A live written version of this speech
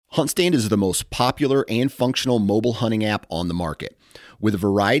HuntStand is the most popular and functional mobile hunting app on the market. With a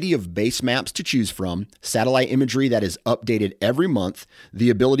variety of base maps to choose from, satellite imagery that is updated every month, the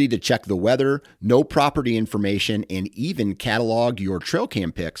ability to check the weather, know property information, and even catalog your trail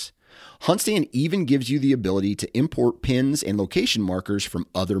cam pics, HuntStand even gives you the ability to import pins and location markers from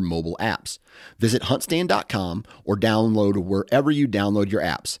other mobile apps. Visit huntstand.com or download wherever you download your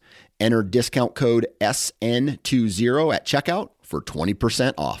apps. Enter discount code SN20 at checkout for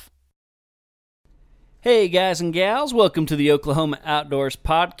 20% off. Hey guys and gals, welcome to the Oklahoma Outdoors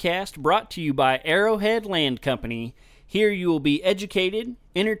Podcast, brought to you by Arrowhead Land Company. Here you will be educated,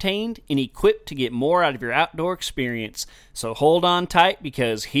 entertained, and equipped to get more out of your outdoor experience. So hold on tight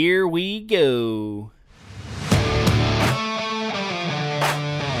because here we go.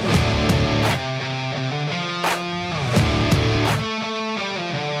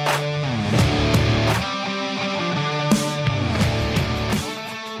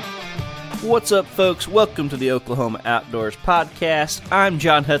 What's up, folks? Welcome to the Oklahoma Outdoors Podcast. I'm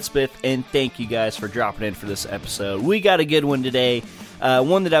John Hudspeth, and thank you guys for dropping in for this episode. We got a good one today,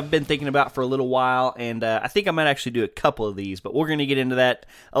 one that I've been thinking about for a little while, and I think I might actually do a couple of these, but we're going to get into that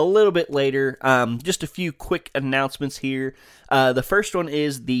a little bit later. Just a few quick announcements here. The first one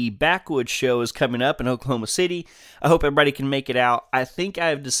is the Backwoods Show is coming up in Oklahoma City. I hope everybody can make it out. I think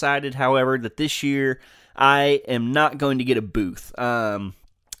I've decided, however, that this year I am not going to get a booth.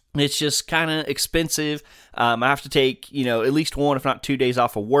 It's just kind of expensive. I have to take, at least 1, if not 2 days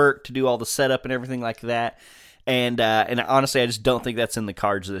off of work to do all the setup and everything like that. And honestly, I just don't think that's in the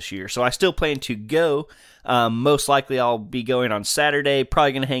cards this year. So I still plan to go. Most likely I'll be going on Saturday,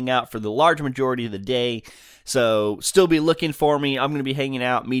 probably going to hang out for the large majority of the day. So still be looking for me. I'm going to be hanging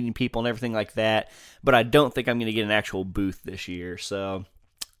out, meeting people and everything like that. But I don't think I'm going to get an actual booth this year.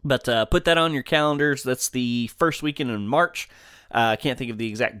 But put that on your calendars. That's the first weekend in March. I can't think of the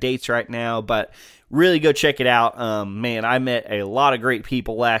exact dates right now, but really go check it out. Man, I met a lot of great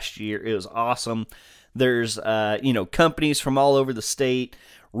people last year. It was awesome. There's, companies from all over the state,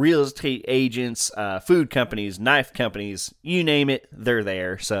 real estate agents, food companies, knife companies, you name it, they're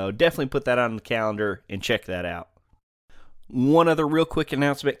there. So definitely put that on the calendar and check that out. One other real quick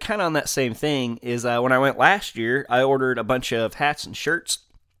announcement, kind of on that same thing, is when I went last year, I ordered a bunch of hats and shirts.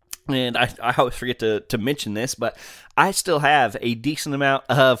 And I always forget to mention this, but I still have a decent amount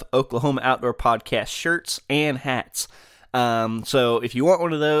of Oklahoma Outdoor Podcast shirts and hats. So if you want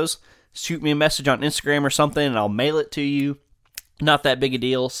one of those, shoot me a message on Instagram or something, and I'll mail it to you. Not that big a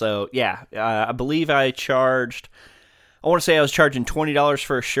deal. So yeah, I believe I want to say I was charging $20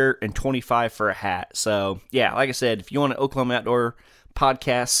 for a shirt and $25 for a hat. So yeah, like I said, if you want an Oklahoma Outdoor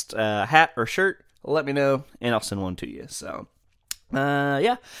Podcast hat or shirt, let me know, and I'll send one to you. So.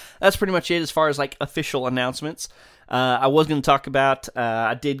 Yeah, that's pretty much it as far as official announcements. I was going to talk about,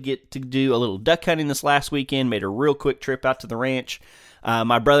 I did get to do a little duck hunting this last weekend, made a real quick trip out to the ranch.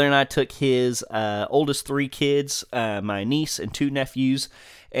 My brother and I took his oldest 3 kids, my niece and 2 nephews,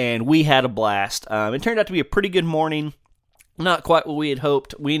 and we had a blast. It turned out to be a pretty good morning, not quite what we had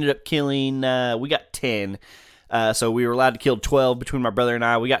hoped. We ended up killing, we got 10, so we were allowed to kill 12 between my brother and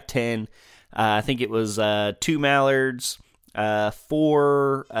I. We got 10. I think it was 2 mallards,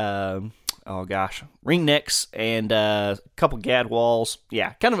 4 ringnecks, and a couple gadwalls.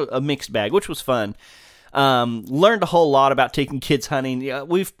 Yeah, kind of a mixed bag, which was fun. Learned a whole lot about taking kids hunting. Yeah,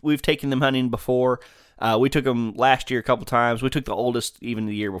 we've taken them hunting before. We took them last year a couple times. We took the oldest even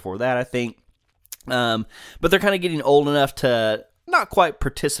the year before that, I think. But they're kind of getting old enough to not quite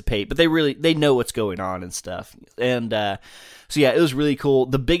participate, but they know what's going on and stuff. And so yeah, it was really cool.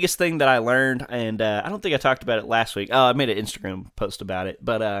 The biggest thing that I learned, and I don't think I talked about it last week. Oh, I made an Instagram post about it,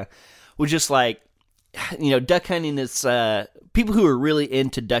 but was just duck hunting is, people who are really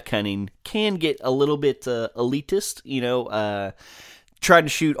into duck hunting can get a little bit elitist, trying to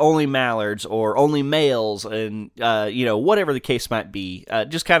shoot only mallards or only males and, whatever the case might be.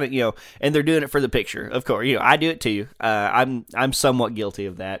 Just kind of, and they're doing it for the picture, of course. I do it too. I'm somewhat guilty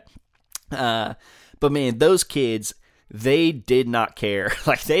of that. But man, those kids, they did not care.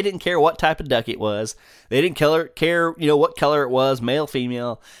 They didn't care what type of duck it was. They didn't care, what color it was, male,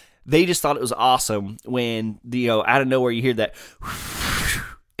 female. They just thought it was awesome when, out of nowhere you hear that,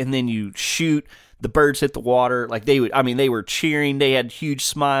 and then you shoot, the birds hit the water. They were cheering. They had huge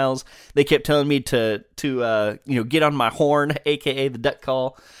smiles. They kept telling me to get on my horn, aka the duck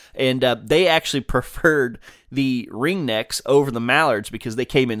call. And they actually preferred the ringnecks over the mallards because they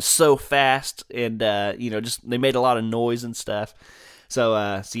came in so fast and they made a lot of noise and stuff.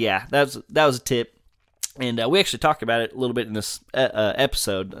 So yeah, that was a tip. And we actually talked about it a little bit in this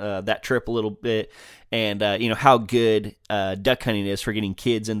episode, that trip a little bit, and how good duck hunting is for getting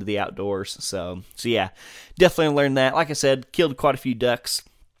kids into the outdoors. So yeah, definitely learned that. Like I said, killed quite a few ducks,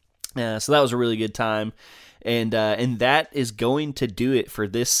 so that was a really good time. And that is going to do it for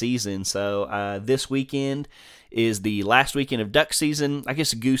this season. So this weekend is the last weekend of duck season. I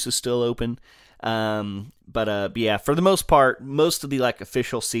guess goose is still open. But yeah, for the most part, most of the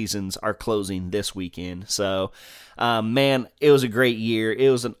official seasons are closing this weekend. So, man, it was a great year. It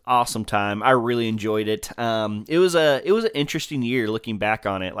was an awesome time. I really enjoyed it. It was an interesting year looking back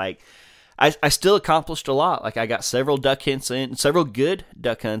on it. I still accomplished a lot. I got several duck hunts in, several good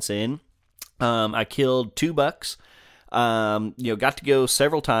duck hunts in. I killed 2 bucks. Got to go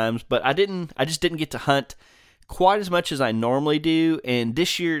several times, but I just didn't get to hunt quite as much as I normally do, and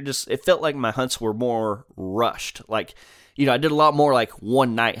this year it felt like my hunts were more rushed. I did a lot more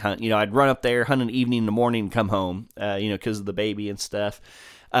one night hunt. I'd run up there, hunt an evening, in the morning, and come home, because of the baby and stuff.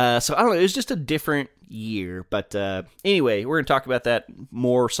 So I don't know, it was just a different year, but anyway, we're going to talk about that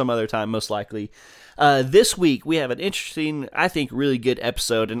more some other time, most likely. This week, we have an interesting, I think, really good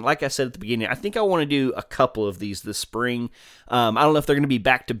episode. And like I said at the beginning, I think I want to do a couple of these this spring. I don't know if they're going to be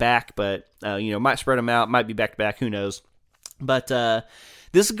back-to-back, but, might spread them out, might be back-to-back, who knows. But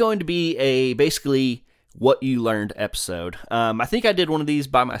this is going to be basically what you learned episode. I think I did one of these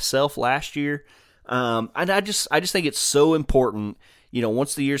by myself last year. And I just think it's so important,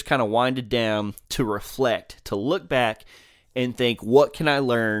 once the year's kind of winded down, to reflect, to look back and think, what can I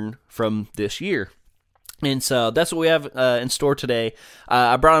learn from this year? And so that's what we have in store today.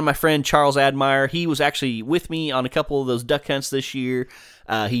 I brought on my friend Charles Admire. He was actually with me on a couple of those duck hunts this year.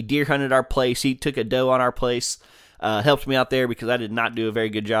 He deer hunted our place. He took a doe on our place. Helped me out there because I did not do a very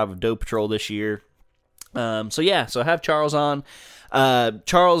good job of doe patrol this year. So I have Charles on.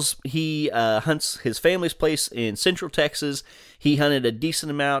 Charles, he hunts his family's place in Central Texas. He hunted a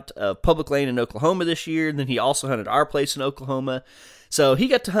decent amount of public land in Oklahoma this year, and then he also hunted our place in Oklahoma. So he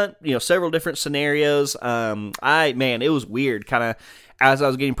got to hunt, several different scenarios. It was weird. Kind of as I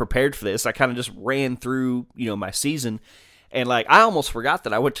was getting prepared for this, I kind of just ran through, my season, and I almost forgot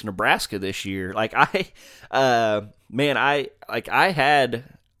that I went to Nebraska this year. I had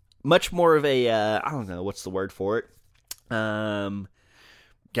much more of a I don't know what's the word for it. I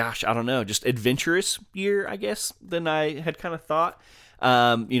don't know, just adventurous year, I guess, than I had kind of thought.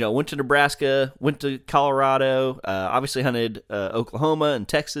 Went to Nebraska, went to Colorado, obviously hunted Oklahoma and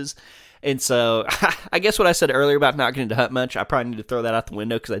Texas. And so I guess what I said earlier about not getting to hunt much, I probably need to throw that out the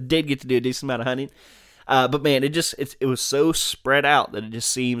window because I did get to do a decent amount of hunting. But man, it was so spread out that it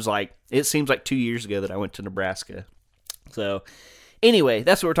seems like 2 years ago that I went to Nebraska. So anyway,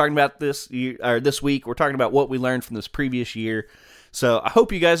 that's what we're talking about this year, or this week. We're talking about what we learned from this previous year. So I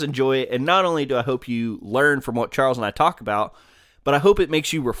hope you guys enjoy it. And not only do I hope you learn from what Charles and I talk about, but I hope it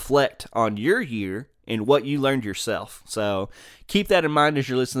makes you reflect on your year and what you learned yourself. So keep that in mind as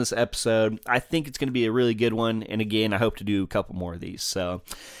you're listening to this episode. I think it's going to be a really good one. And again, I hope to do a couple more of these. So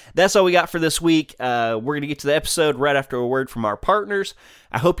that's all we got for this week. We're going to get to the episode right after a word from our partners.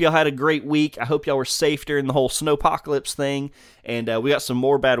 I hope y'all had a great week. I hope y'all were safe during the whole snowpocalypse thing. And we got some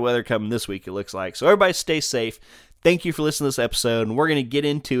more bad weather coming this week, it looks like. So everybody stay safe. Thank you for listening to this episode. And we're going to get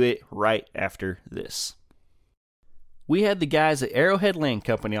into it right after this. We had the guys at Arrowhead Land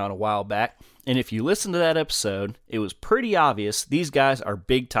Company on a while back, and if you listen to that episode, it was pretty obvious these guys are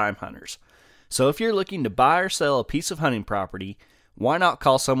big-time hunters. So if you're looking to buy or sell a piece of hunting property, why not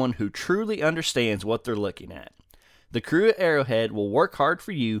call someone who truly understands what they're looking at? The crew at Arrowhead will work hard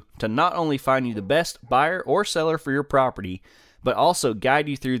for you to not only find you the best buyer or seller for your property, but also guide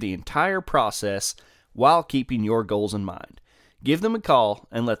you through the entire process while keeping your goals in mind. Give them a call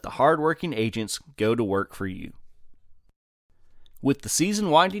and let the hard-working agents go to work for you. With the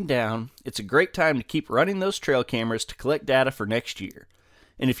season winding down, it's a great time to keep running those trail cameras to collect data for next year.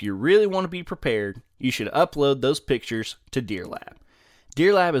 And if you really want to be prepared, you should upload those pictures to Deer Lab.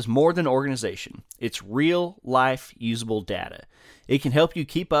 Deer Lab is more than an organization. It's real-life usable data. It can help you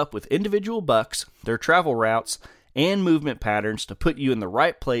keep up with individual bucks, their travel routes, and movement patterns to put you in the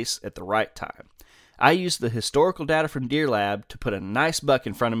right place at the right time. I used the historical data from Deer Lab to put a nice buck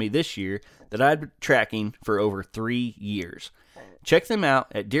in front of me this year that I'd been tracking for over 3 years. Check them out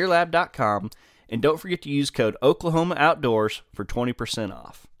at deerlab.com, and don't forget to use code Oklahoma Outdoors for 20%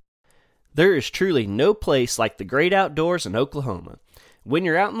 off. There is truly no place like the great outdoors in Oklahoma. When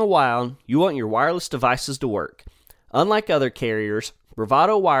you're out in the wild, you want your wireless devices to work. Unlike other carriers,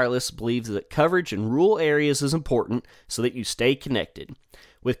 Bravado Wireless believes that coverage in rural areas is important so that you stay connected.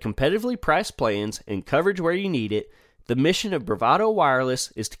 With competitively priced plans and coverage where you need it, The mission of Bravado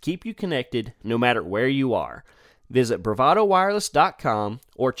Wireless is to keep you connected no matter where you are. Visit bravadowireless.com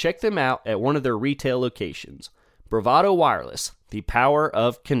or check them out at one of their retail locations. Bravado Wireless, the power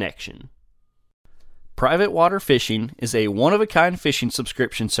of connection. Private Water Fishing is a one-of-a-kind fishing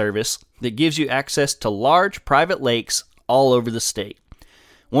subscription service that gives you access to large private lakes all over the state.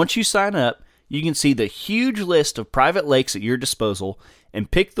 Once you sign up, you can see the huge list of private lakes at your disposal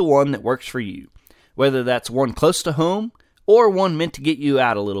and pick the one that works for you. Whether that's one close to home or one meant to get you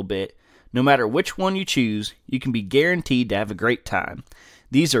out a little bit, no matter which one you choose, you can be guaranteed to have a great time.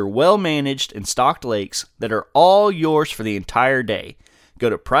 These are well-managed and stocked lakes that are all yours for the entire day. Go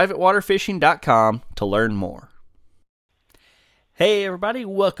to privatewaterfishing.com to learn more. Hey everybody,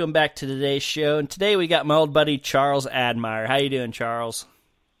 welcome back to today's show. And today we got my old buddy Charles Admire. How you doing, Charles?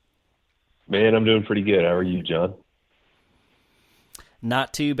 Man, I'm doing pretty good. How are you, John?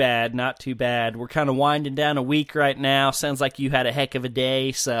 Not too bad, not too bad. We're kind of winding down a week right now. Sounds like you had a heck of a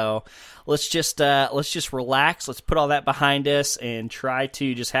day, so let's just relax. Let's put all that behind us and try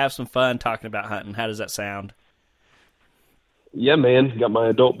to just have some fun talking about hunting. How does that sound? Yeah, man. Got my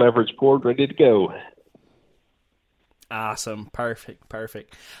adult beverage poured, ready to go. Awesome.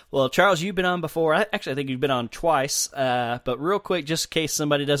 Perfect. Well, Charles, you've been on before. Actually, I think you've been on twice. But real quick, just in case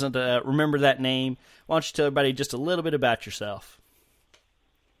somebody doesn't remember that name, why don't you tell everybody just a little bit about yourself?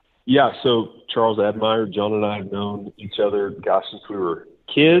 Yeah, so Charles Admire, John and I have known each other, gosh, since we were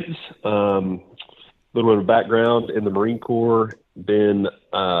kids. A little bit of background in the Marine Corps, been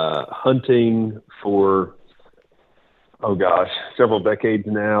hunting for, several decades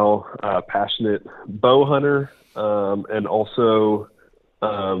now, passionate bow hunter, and also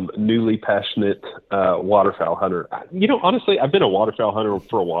newly passionate waterfowl hunter. Honestly, I've been a waterfowl hunter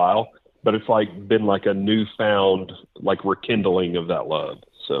for a while, but it's been a newfound rekindling of that love.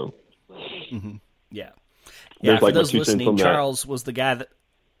 So, yeah. For those listening, Charles was the guy that.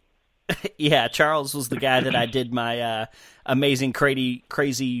 Yeah, Charles was the guy that I did my amazing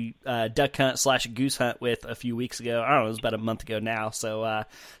crazy duck hunt / goose hunt with a few weeks ago. I don't know, it was about a month ago now. So I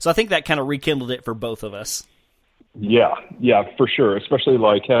think that kind of rekindled it for both of us. Yeah, for sure. Especially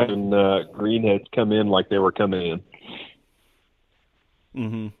having greenheads come in like they were coming in.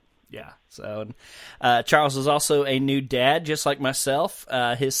 Mm-hmm. Yeah. So Charles is also a new dad, just like myself.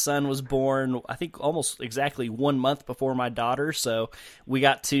 His son was born, I think, almost exactly 1 month before my daughter. So we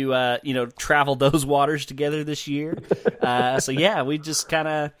got to, travel those waters together this year. We just kind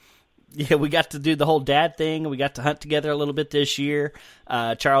of, we got to do the whole dad thing. We got to hunt together a little bit this year.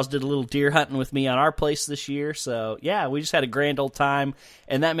 Charles did a little deer hunting with me on our place this year. So, yeah, we just had a grand old time,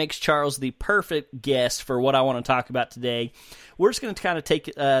 and that makes Charles the perfect guest for what I want to talk about today. We're just going to kind of take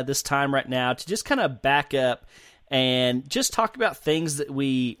this time right now to just kind of back up and just talk about things that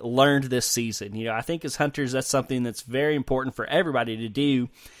we learned this season. I think as hunters, that's something that's very important for everybody to do.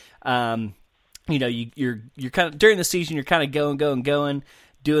 You're kind of during the season, you're kind of going,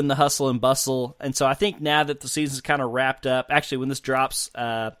 doing the hustle and bustle. And so I think now that the season's kind of wrapped up, actually when this drops,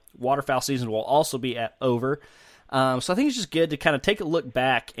 waterfowl season will also be over. So I think it's just good to kind of take a look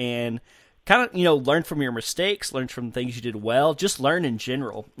back and kind of, learn from your mistakes, learn from things you did well, just learn in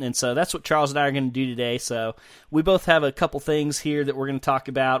general. And so that's what Charles and I are going to do today. So we both have a couple things here that we're going to talk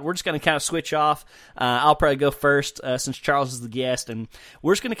about. We're just going to kind of switch off. I'll probably go first since Charles is the guest, and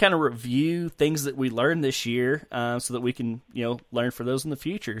we're just going to kind of review things that we learned this year so that we can, learn for those in the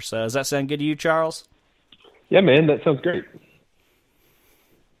future. So does that sound good to you, Charles? Yeah, man, that sounds great.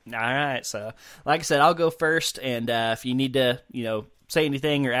 All right. So like I said, I'll go first, and if you need to, say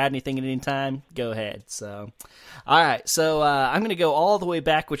anything or add anything at any time, go ahead. So, all right. So I'm going to go all the way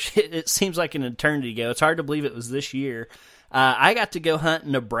back, which it seems like an eternity ago. It's hard to believe it was this year. I got to go hunt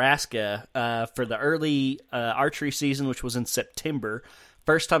in Nebraska for the early archery season, which was in September.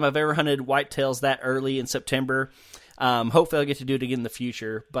 First time I've ever hunted whitetails that early in September. Hopefully I'll get to do it again in the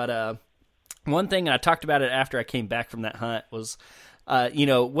future. But one thing, and I talked about it after I came back from that hunt, was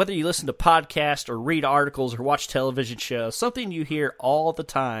whether you listen to podcasts or read articles or watch television shows, something you hear all the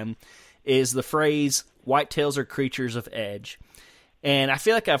time is the phrase, whitetails are creatures of edge. And I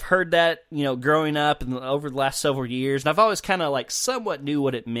feel like I've heard that, growing up and over the last several years, and I've always kind of somewhat knew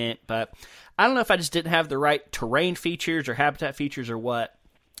what it meant, but I don't know if I just didn't have the right terrain features or habitat features or what.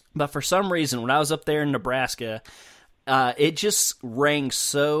 But for some reason, when I was up there in Nebraska, it just rang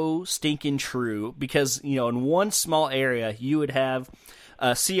so stinking true because, in one small area, you would have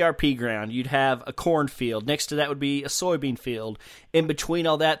a CRP ground, you'd have a cornfield, next to that would be a soybean field. In between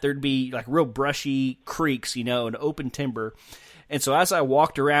all that, there'd be real brushy creeks, and open timber. And so as I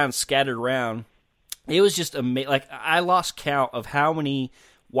walked around, scattered around, it was just amazing. I lost count of how many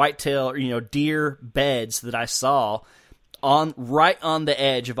whitetail or, deer beds that I saw right on the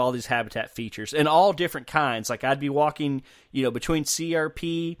edge of all these habitat features, and all different kinds. Like I'd be walking, between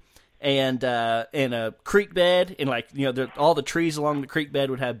CRP and a creek bed, and all the trees along the creek bed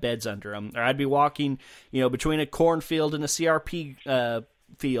would have beds under them. Or I'd be walking, between a cornfield and a CRP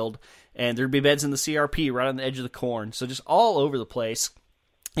field, and there'd be beds in the CRP right on the edge of the corn. So just all over the place.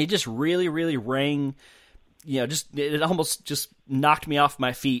 It just really, really rang. It almost just knocked me off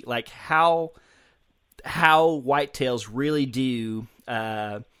my feet. Like how whitetails really do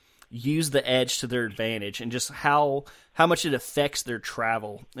use the edge to their advantage, and just how much it affects their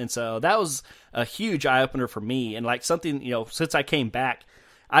travel. And so that was a huge eye opener for me. And like something, since I came back,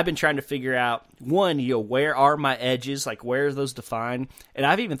 I've been trying to figure out, one, where are my edges? Like, where are those defined? And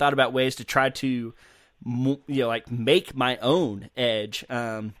I've even thought about ways to try to, make my own edge.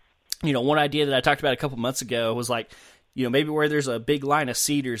 One idea that I talked about a couple months ago was like, maybe where there's a big line of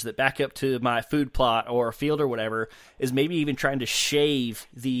cedars that back up to my food plot or a field or whatever, is maybe even trying to shave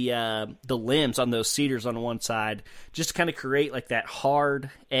the limbs on those cedars on one side, just to kind of create like that hard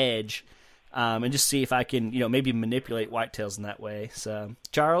edge, and just see if I can, maybe manipulate whitetails in that way. So,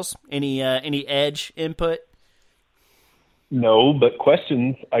 Charles, any edge input? No, but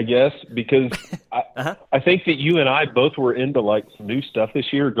questions, I guess, because I think that you and I both were into like some new stuff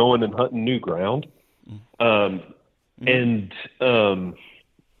this year, going and hunting new ground. And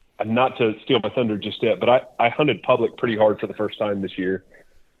not to steal my thunder just yet, but I hunted public pretty hard for the first time this year.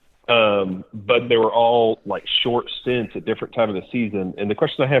 But they were all like short stints at different time of the season. And the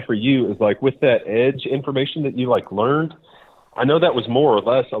question I have for you is like, with that edge information that you like learned, I know that was more or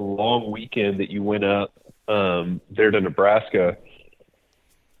less a long weekend that you went up there to Nebraska.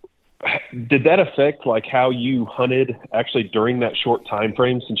 Did that affect like how you hunted actually during that short time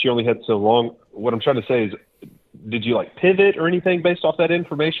frame, since you only had so long? What I'm trying to say is, did you like pivot or anything based off that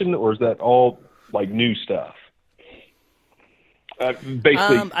information, or is that all like new stuff?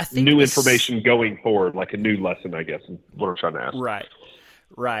 Basically, new information going forward, like a new lesson, I guess, is what I'm trying to ask.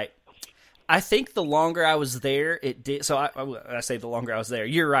 Right. I think the longer I was there, it did. So I say the longer I was there,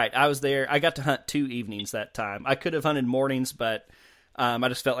 you're right. I was there. I got to hunt 2 evenings that time. I could have hunted mornings, but I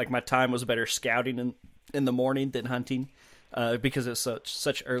just felt like my time was better scouting in the morning than hunting, because it's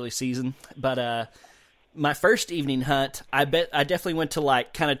such early season. But my first evening hunt, I definitely went to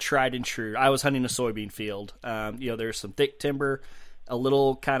like kind of tried and true. I was hunting a soybean field. There's some thick timber, a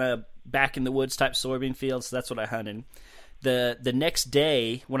little kind of back in the woods type soybean field. So that's what I hunted. The next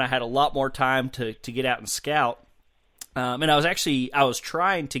day, when I had a lot more time to get out and scout, and I was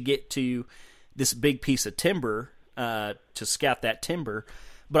trying to get to this big piece of timber to scout that timber,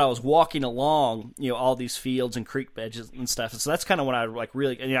 but I was walking along, all these fields and creek beds and stuff. And so that's kind of when I like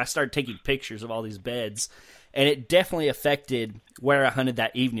really, I started taking pictures of all these beds, and it definitely affected where I hunted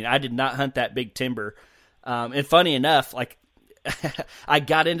that evening. I did not hunt that big timber. And funny enough, like I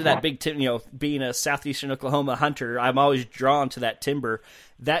got into that big timber, being a southeastern Oklahoma hunter, I'm always drawn to that timber.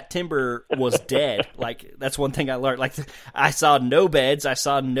 That timber was dead. Like, that's one thing I learned. Like, I saw no beds, I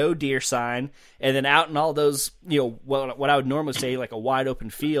saw no deer sign, and then out in all those, what I would normally say like a wide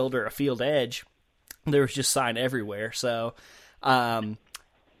open field or a field edge, there was just sign everywhere. So, that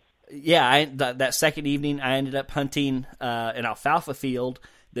second evening, I ended up hunting an alfalfa field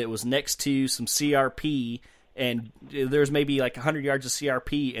that was next to some CRP. And there's maybe like 100 yards of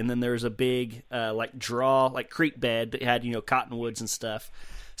CRP, and then there's a big creek bed that had cottonwoods and stuff.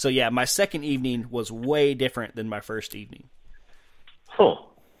 So yeah, my second evening was way different than my first evening. Huh.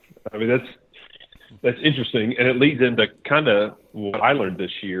 I mean, that's interesting, and it leads into kind of what I learned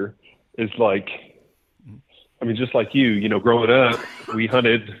this year is like, I mean, just like you, growing up, we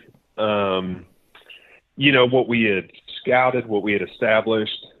hunted, what we had scouted, what we had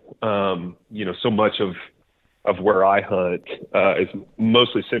established. So much of where I hunt is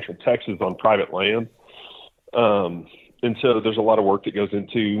mostly Central Texas on private land. And so there's a lot of work that goes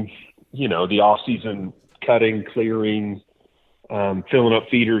into, the off-season cutting, clearing, filling up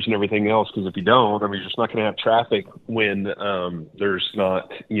feeders and everything else. Because if you don't, you're just not going to have traffic when there's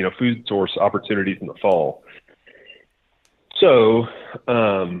not, food source opportunities in the fall. So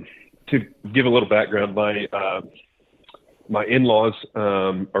to give a little background, my in-laws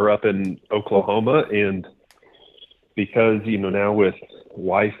are up in Oklahoma, and because, now with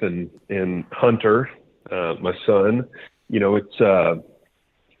wife and Hunter, my son,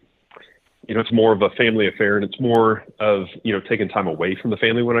 it's more of a family affair, and it's more of, taking time away from the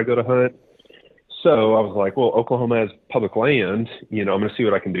family when I go to hunt. So I was like, well, Oklahoma has public land, I'm going to see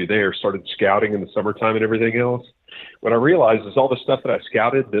what I can do there. Started scouting in the summertime and everything else. What I realized is all the stuff that I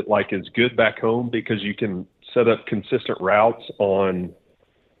scouted that like is good back home because you can set up consistent routes on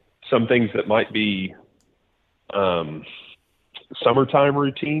some things that might be summertime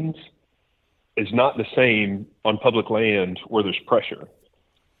routines is not the same on public land where there's pressure.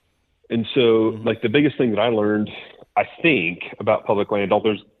 And so like the biggest thing that I learned, I think, about public land,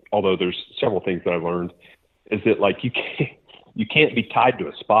 although there's several things that I learned, is that like you can't be tied to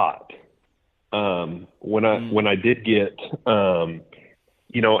a spot. When I did get an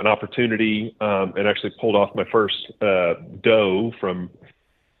opportunity and actually pulled off my first doe from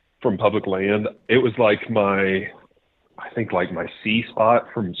public land, it was like my C spot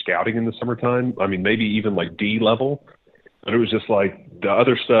from scouting in the summertime. I mean, maybe even like D level, but it was just like the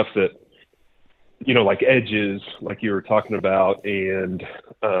other stuff that, like edges, like you were talking about, and,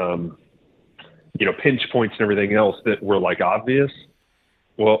 pinch points and everything else that were like obvious.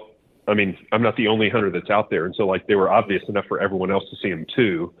 Well, I mean, I'm not the only hunter that's out there. And so like they were obvious enough for everyone else to see them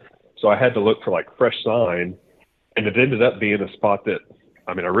too. So I had to look for like fresh sign, and it ended up being a spot that,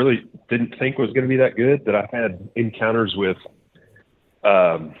 I mean, I really didn't think was going to be that good, that I had encounters with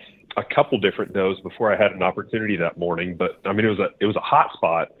a couple different does before I had an opportunity that morning. But I mean, it was a hot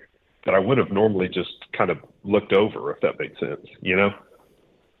spot that I would have normally just kind of looked over, if that makes sense,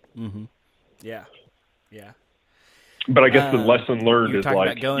 Mm-hmm. Yeah. Yeah. But I guess the lesson learned is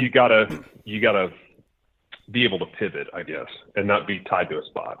like, you gotta be able to pivot, I guess, and not be tied to a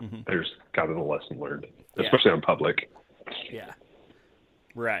spot. Mm-hmm. There's kind of the lesson learned, especially on public. Yeah.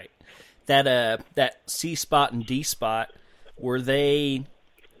 Right. That C spot and D spot, were they,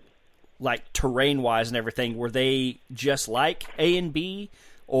 like terrain wise and everything, were they just like A and B,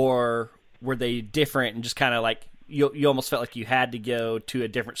 or were they different and just kind of like you almost felt like you had to go to a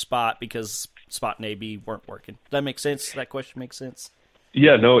different spot because spot and A, B weren't working? Does that make sense? Does that question make sense?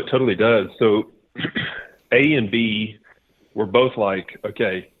 Yeah, no, it totally does. So A and B were both like,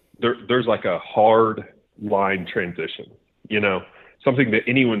 okay, there's like a hard line transition, something that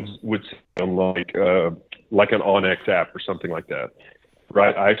anyone would see on like an Onyx app or something like that,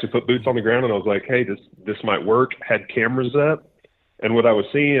 right? I actually put boots on the ground and I was like, hey, this might work. Had cameras up, and what I was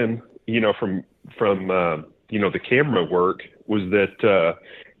seeing, from the camera work was that,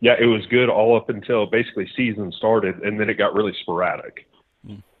 it was good all up until basically season started, and then it got really sporadic.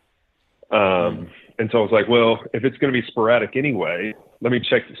 And so I was like, well, if it's going to be sporadic anyway, let me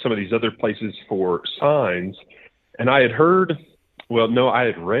check some of these other places for signs. And I had read,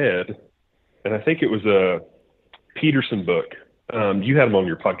 and I think it was a Peterson book. You had him on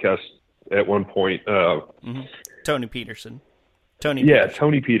your podcast at one point. Tony Peterson. Tony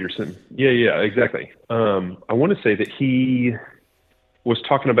Peterson. Yeah, exactly. I want to say that he was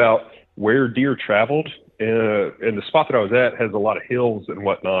talking about where deer traveled, and the spot that I was at has a lot of hills and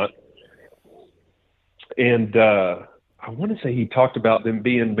whatnot. And I want to say he talked about them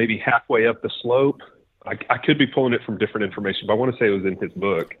being maybe halfway up the slope. I could be pulling it from different information, but I want to say it was in his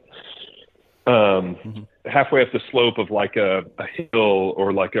book. Halfway up the slope of like a hill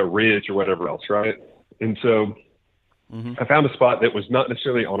or like a ridge or whatever else, right? And so I found a spot that was not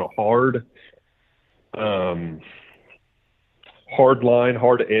necessarily on a hard line,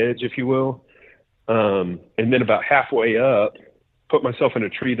 hard edge, if you will. And then about halfway up, put myself in a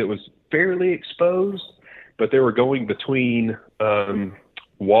tree that was fairly exposed, but they were going between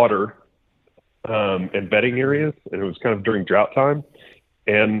water and bedding areas, and it was kind of during drought time.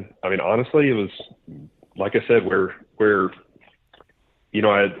 And I mean, honestly, it was, like I said, where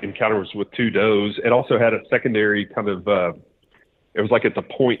I had encounters with two does. It also had a secondary kind of, it was like at the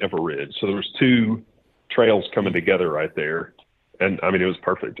point of a ridge. So there was two trails coming together right there. And I mean, it was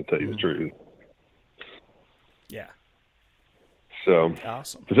perfect, to tell you the truth. Yeah. So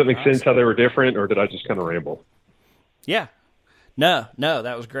awesome. Does that make sense how they were different, or did I just kind of ramble? Yeah. No,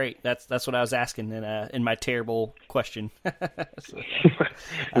 that was great. That's what I was asking in my terrible question.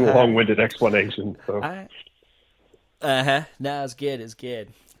 Long-winded explanation. So. No, it's good. It's good.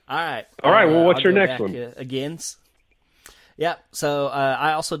 All right. Well, what's your next one? Again. Yeah. So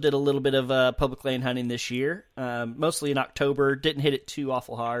I also did a little bit of public land hunting this year, mostly in October. Didn't hit it too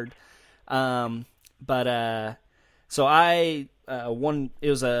awful hard, but so I it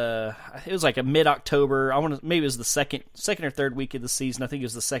was like a mid-October. Maybe it was the second or third week of the season. I think it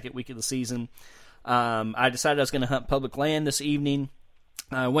was the second week of the season. I decided I was going to hunt public land this evening.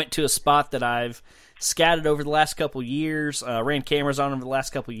 I went to a spot that I've scouted over the last couple years, ran cameras on over the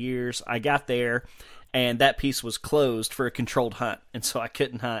last couple years. I got there, and that piece was closed for a controlled hunt, and so I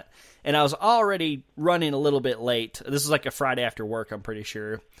couldn't hunt. And I was already running a little bit late. This is like a Friday after work, I'm pretty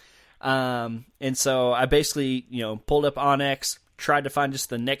sure. And so I basically, pulled up Onyx, tried to find just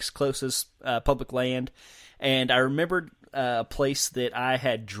the next closest public land, and I remembered a place that I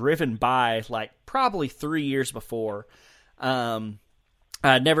had driven by like probably 3 years before.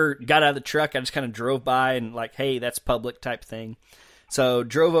 I never got out of the truck. I just kind of drove by and like, hey, that's public type thing. So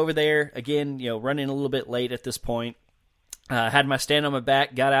drove over there again, running a little bit late at this point. Had my stand on my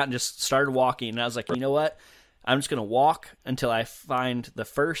back, got out and just started walking. And I was like, you know what? I'm just going to walk until I find the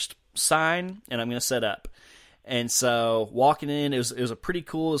first sign, and I'm going to set up. And so walking in, it was a pretty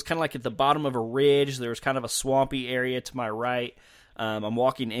cool. It was kind of like at the bottom of a ridge. There was kind of a swampy area to my right. I'm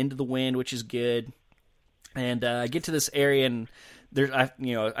walking into the wind, which is good. And I get to this area, and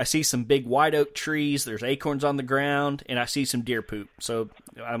I see some big white oak trees. There's acorns on the ground, and I see some deer poop. So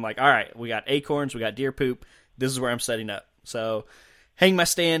I'm like, all right, we got acorns, we got deer poop. This is where I'm setting up. So hang my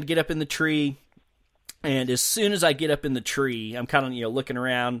stand, get up in the tree. And as soon as I get up in the tree, I'm kind of, looking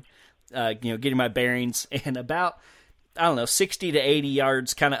around, getting my bearings, and about, 60 to 80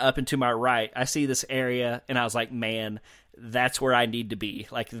 yards kind of up and to my right, I see this area, and I was like, man, that's where I need to be.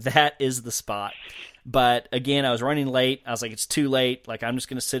 Like, that is the spot. But again, I was running late. I was like, it's too late. Like, I'm just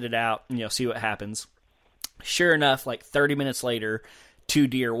going to sit it out and, see what happens. Sure enough, like 30 minutes later, 2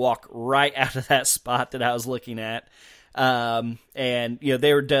 deer walk right out of that spot that I was looking at. And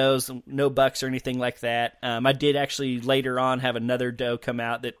they were does, no bucks or anything like that. I did actually later on have another doe come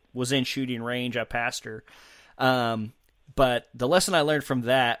out that was in shooting range. I passed her. But the lesson I learned from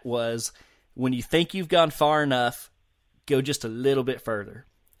that was when you think you've gone far enough, go just a little bit further.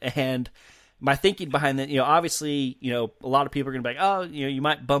 And my thinking behind that, obviously, a lot of people are going to be like, oh, you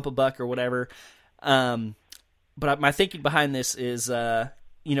might bump a buck or whatever. But my thinking behind this is,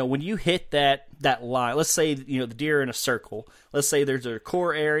 when you hit that line, let's say, the deer are in a circle. Let's say there's a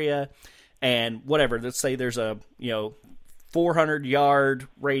core area and whatever. Let's say there's a, 400-yard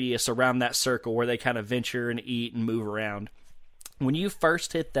radius around that circle where they kind of venture and eat and move around. When you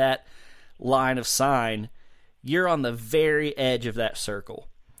first hit that line of sign, you're on the very edge of that circle.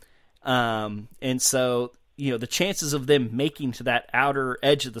 And so, the chances of them making to that outer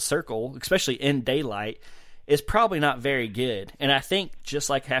edge of the circle, especially in daylight, is probably not very good. And I think just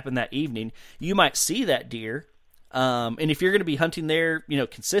like happened that evening, you might see that deer. And if you're going to be hunting there,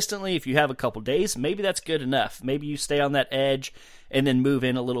 consistently, if you have a couple days, maybe that's good enough. Maybe you stay on that edge and then move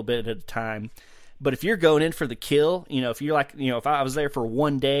in a little bit at a time. But if you're going in for the kill, if you're like, if I was there for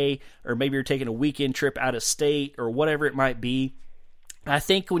one day, or maybe you're taking a weekend trip out of state or whatever it might be, I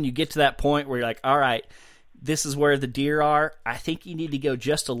think when you get to that point where you're like, all right, this is where the deer are, I think you need to go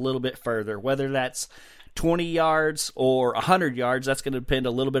just a little bit further, whether that's 20 yards or 100 yards. That's going to depend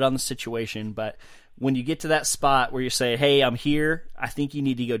a little bit on the situation. But when you get to that spot where you say, hey, I'm here, I think you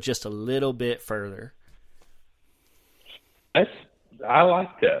need to go just a little bit further. I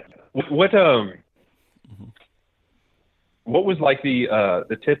like that. What was like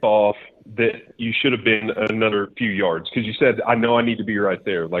the tip off that you should have been another few yards? Because you said, I know I need to be right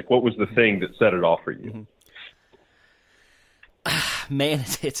there. Like, what was the thing that set it off for you? Man,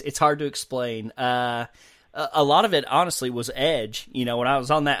 it's hard to explain. A lot of it, honestly, was edge. When I was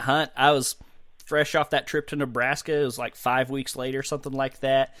on that hunt, I was fresh off that trip to Nebraska. It was like 5 weeks later, something like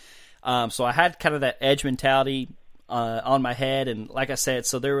that. So I had kind of that edge mentality on my head. And like I said,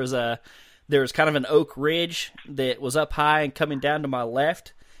 so there was kind of an oak ridge that was up high and coming down to my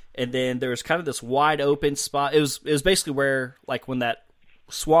left. And then there was kind of this wide open spot. It was basically where, like, when that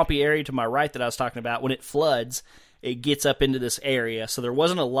swampy area to my right that I was talking about, when it floods, it gets up into this area. So there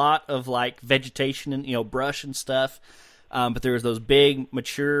wasn't a lot of like vegetation and, brush and stuff. But there was those big,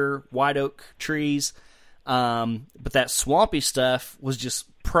 mature, white oak trees. But that swampy stuff was just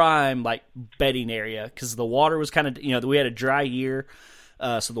prime, like, bedding area. Cause the water was kind of, we had a dry year.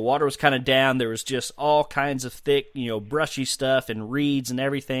 So the water was kind of down. There was just all kinds of thick, brushy stuff and reeds and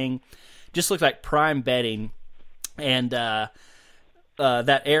everything. Just looked like prime bedding. And,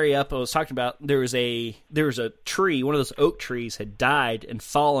 that area up I was talking about, there was a tree, one of those oak trees had died and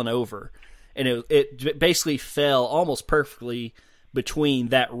fallen over, and it basically fell almost perfectly between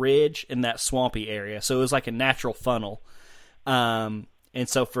that ridge and that swampy area. So it was like a natural funnel. And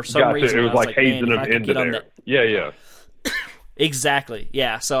so for some reason, it was like hazing them into there. Yeah. Exactly.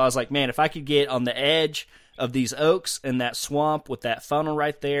 Yeah. So I was like, man, if I could get on the edge of these oaks and that swamp with that funnel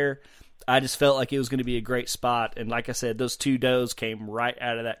right there, I just felt like it was going to be a great spot. And like I said, those 2 does came right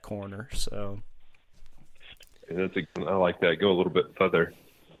out of that corner. So I like that. Go a little bit further.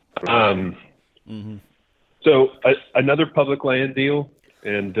 So another public land deal.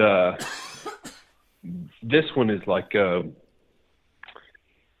 And this one is like,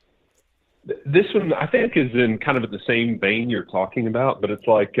 this one I think is in kind of the same vein you're talking about, but it's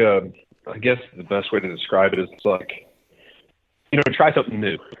like, I guess the best way to describe it is it's like, try something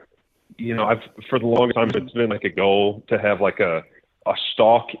new. For the longest time, it's been like a goal to have like a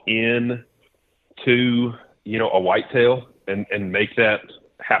stalk in to, a whitetail and make that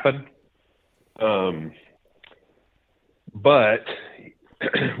happen. But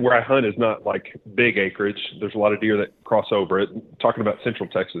where I hunt is not like big acreage. There's a lot of deer that cross over it. I'm talking about Central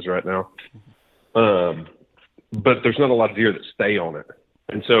Texas right now. But there's not a lot of deer that stay on it.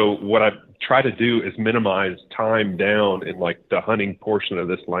 And so what I try to do is minimize time down in like the hunting portion of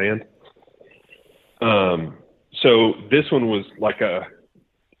this land. So this one was like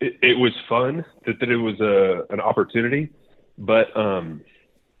it was fun that it was an opportunity, but,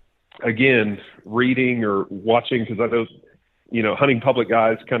 again, reading or watching, cause I know, hunting public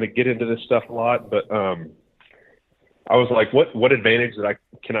guys kind of get into this stuff a lot, but, I was like, what advantage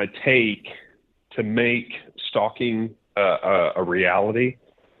can I take to make stalking, a reality?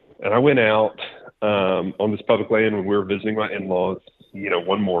 And I went out, on this public land when we were visiting my in-laws,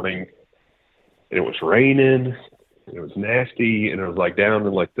 one morning, and it was raining, and it was nasty, and it was like down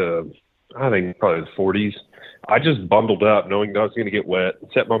in like I think probably the 40s. I just bundled up knowing that I was going to get wet,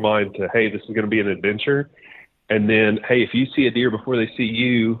 set my mind to, hey, this is going to be an adventure. And then, hey, if you see a deer before they see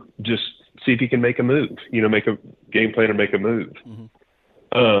you, just see if you can make a move, make a game plan and make a move.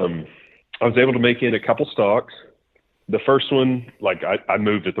 Mm-hmm. I was able to make in a couple stalks. The first one, like I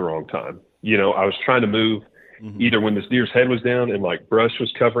moved at the wrong time. I was trying to move either when this deer's head was down and like brush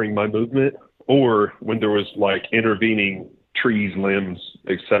was covering my movement, or when there was like intervening trees, limbs,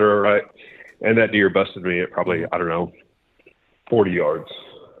 etc. Right. And that deer busted me at probably, 40 yards.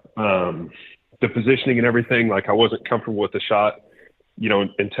 The positioning and everything, like I wasn't comfortable with the shot,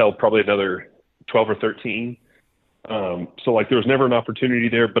 until probably another 12 or 13. So like there was never an opportunity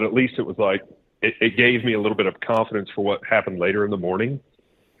there, but at least it was like, it gave me a little bit of confidence for what happened later in the morning.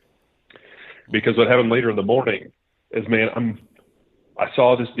 Because what happened later in the morning is, man, I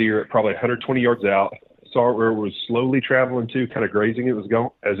saw this deer at probably 120 yards out, saw it where it was slowly traveling to, kind of grazing as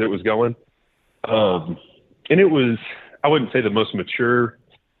it was going. And it was, I wouldn't say the most mature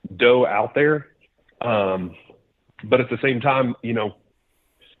doe out there. But at the same time,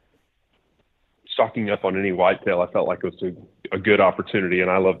 stocking up on any whitetail, I felt like it was a good opportunity, and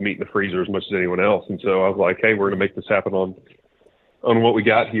I love meat in the freezer as much as anyone else. And so I was like, hey, we're going to make this happen on what we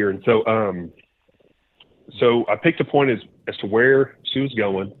got here. And so I picked a point as to where she was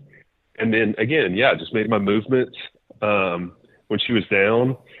going. And then again, just made my movements. When she was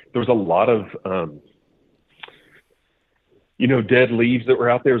down, there was a lot of, dead leaves that were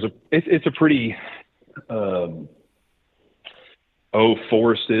out there. It's a pretty,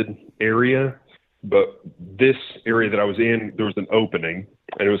 forested area. But this area that I was in, there was an opening,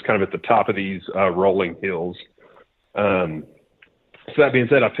 and it was kind of at the top of these rolling hills. So that being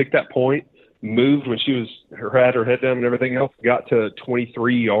said, I picked that point, moved when she had her head down and everything else, got to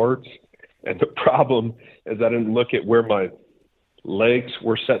 23 yards. And the problem is I didn't look at where my legs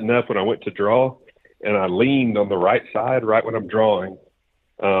were setting up when I went to draw, and I leaned on the right side right when I'm drawing.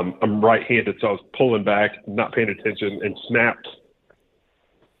 I'm right-handed, so I was pulling back, not paying attention, and snapped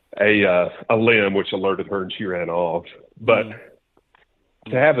a limb, which alerted her, and she ran off. But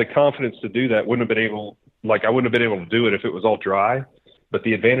to have the confidence to do that, I wouldn't have been able to do it if it was all dry. But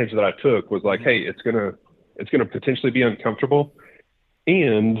the advantage that I took was like, hey, it's gonna potentially be uncomfortable,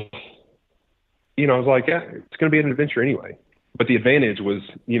 and I was like, yeah, it's gonna be an adventure anyway. But the advantage was,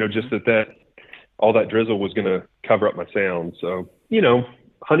 just that all that drizzle was gonna cover up my sound. So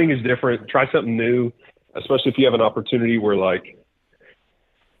hunting is different. Try something new, especially if you have an opportunity where like,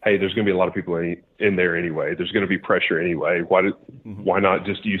 hey, there's going to be a lot of people in there anyway. There's going to be pressure anyway. Why not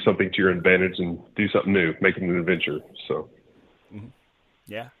just use something to your advantage and do something new, make it an adventure? So,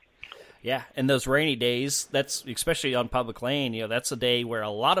 yeah. And those rainy days, that's especially on public lane. That's a day where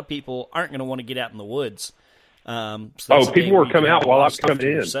a lot of people aren't going to want to get out in the woods. So people were coming out while I was coming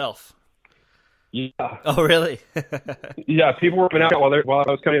in. Yourself. Yeah. Oh, really? Yeah, people were coming out while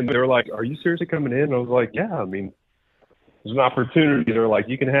I was coming in. They were like, "Are you seriously coming in?" And I was like, "Yeah, I mean." There's an opportunity. They're like,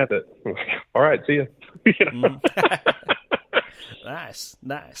 you can have it. I'm like, all right, see ya.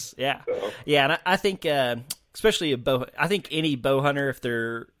 Nice. Yeah. Yeah. And I think, especially I think any bow hunter, if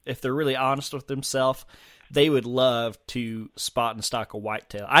they're really honest with themselves, they would love to spot and stalk a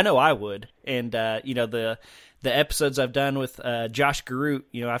whitetail. I know I would. And, the episodes I've done with, Josh Garut,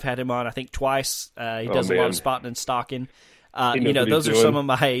 I've had him on, I think twice. He does a lot of spotting and stalking. Those are some of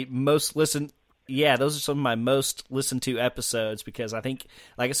my most listened. Yeah, those are some of my most listened to episodes because I think,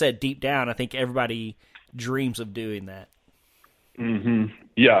 like I said, deep down, I think everybody dreams of doing that. Mm-hmm.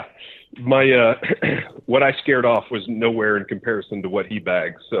 Yeah. My what I scared off was nowhere in comparison to what he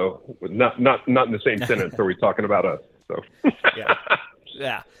bags. So not in the same sentence are we talking about us. So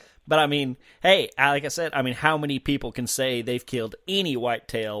yeah. But I mean, hey, like I said, how many people can say they've killed any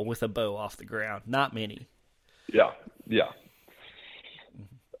whitetail with a bow off the ground? Not many. Yeah. Yeah.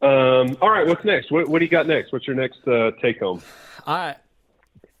 All right. What's next? What do you got next? What's your next take home? All right.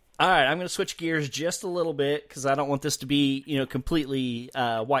 I'm going to switch gears just a little bit because I don't want this to be, completely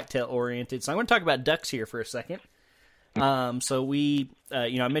whitetail oriented. So I'm going to talk about ducks here for a second. So we,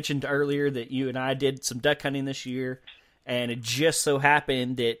 I mentioned earlier that you and I did some duck hunting this year, and it just so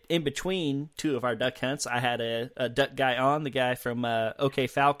happened that in between two of our duck hunts, I had a duck guy on, the guy from OK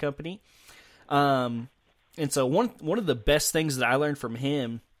Fowl Company. And so one of the best things that I learned from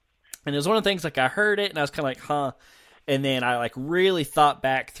him, and it was one of the things like I heard it and I was kind of like, huh. And then I really thought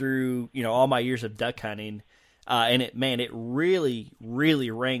back through, all my years of duck hunting, and it really,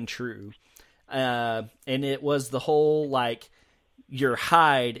 really rang true. And it was the whole, your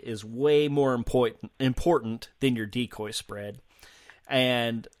hide is way more important than your decoy spread.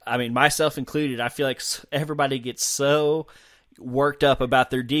 And, myself included, I feel like everybody gets so worked up about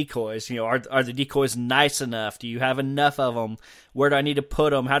their decoys. Are the decoys nice enough? Do you have enough of them? Where do I need to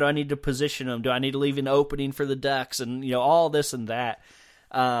put them? How do I need to position them? Do I need to leave an opening for the ducks? And, all this and that.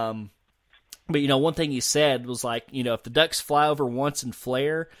 But, one thing he said was if the ducks fly over once and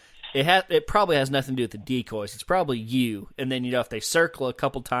flare, it probably has nothing to do with the decoys. It's probably you. And then, if they circle a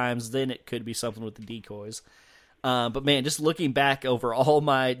couple times, then it could be something with the decoys. But man, just looking back over all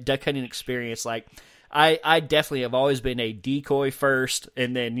my duck hunting experience, I definitely have always been a decoy first,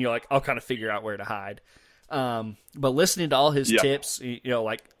 and then, I'll kind of figure out where to hide. But listening to all his tips,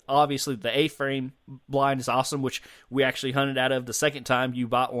 obviously the A-frame blind is awesome, which we actually hunted out of the second time you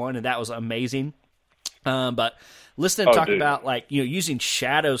bought one, and that was amazing. But listening to talk about using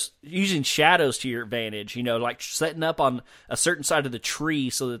shadows to your advantage, setting up on a certain side of the tree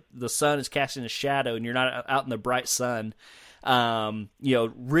so that the sun is casting a shadow and you're not out in the bright sun.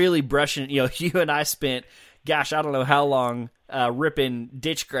 Really brushing, you and I spent, gosh, I don't know how long, ripping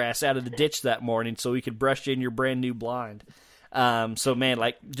ditch grass out of the ditch that morning so we could brush in your brand new blind. So man,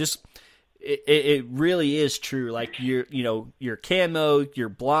 it really is true. Your camo, your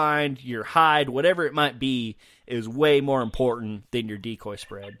blind, your hide, whatever it might be, is way more important than your decoy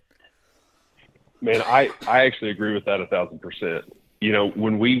spread. Man, I actually agree with that 1,000%.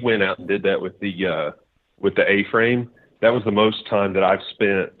 When we went out and did that with the A-frame, that was the most time that I've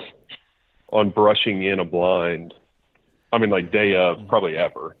spent on brushing in a blind. Day of, probably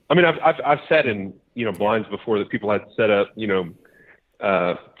ever. I've sat in, blinds before that people had set up,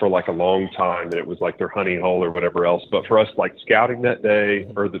 for a long time, and it was their hunting hole or whatever else. But for us, scouting that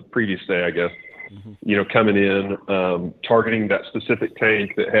day or the previous day, I guess, coming in, targeting that specific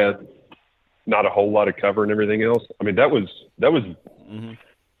tank that had not a whole lot of cover and everything else. That was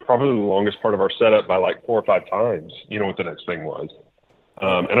probably the longest part of our setup by 4 or 5 times, what the next thing was.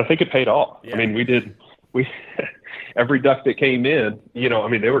 And I think it paid off. Yeah. We every duck that came in,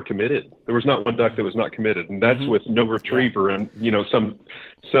 they were committed. There was not one duck that was not committed. And that's with no retriever and,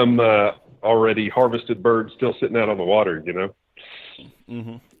 some already harvested birds still sitting out on the water,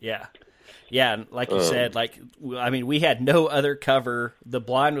 Mm-hmm. Yeah. Yeah, and like you said, we had no other cover. The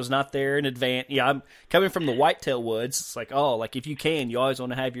blind was not there in advance. Yeah, I'm coming from the whitetail woods. It's if you can, you always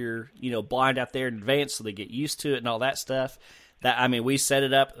want to have your, blind out there in advance so they get used to it and all that stuff. We set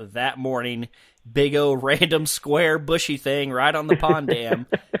it up that morning, big old random square bushy thing right on the pond dam.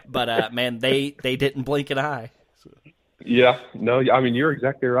 But man, they didn't blink an eye. Yeah, no, you're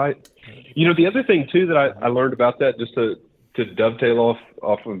exactly right. The other thing too that I learned about that, just to dovetail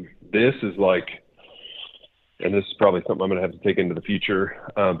off of this, is and this is probably something I'm going to have to take into the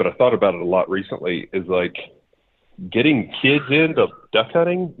future, but I thought about it a lot recently, is getting kids into duck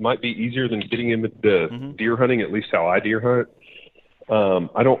hunting might be easier than getting them into deer hunting, at least how I deer hunt.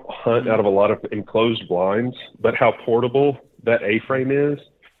 I don't hunt out of a lot of enclosed blinds, but how portable that A-frame is.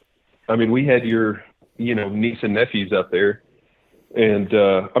 We had your, niece and nephews out there, and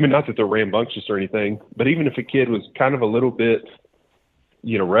not that they're rambunctious or anything, but even if a kid was kind of a little bit,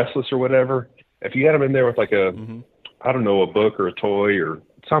 restless or whatever, if you had them in there with I don't know, a book or a toy or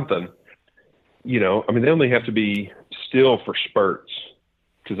something, they only have to be still for spurts.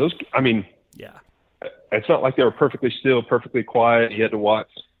 Because those, yeah, it's not like they were perfectly still, perfectly quiet. You had to watch,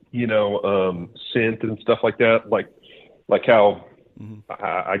 scent and stuff like that, like how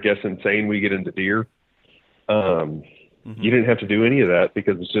I guess insane we get into deer. You didn't have to do any of that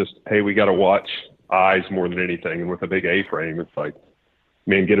because it's just, hey, we got to watch eyes more than anything. And with a big A-frame, it's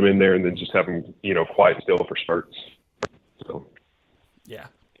man, get them in there and then just have them, quiet still for spurts. So, yeah,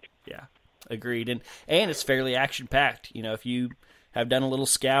 agreed. And it's fairly action packed. If you have done a little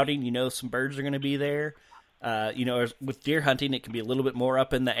scouting, some birds are going to be there. With deer hunting, it can be a little bit more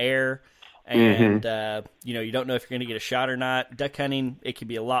up in the air, and you don't know if you're going to get a shot or not. Duck hunting, it can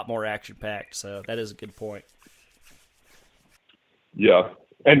be a lot more action packed. So that is a good point. Yeah.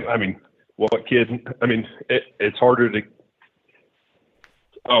 And I mean, what kid, I mean, it's harder to,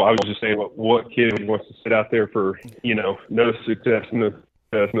 I was just saying, what kid wants to sit out there for, no success, no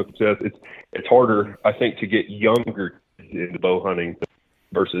success, no success. It's harder, I think, to get younger into bow hunting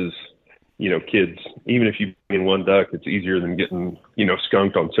versus, kids. Even if you bring in one duck, it's easier than getting,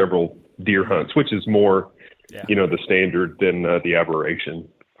 skunked on several deer hunts, which is more, the standard than the aberration.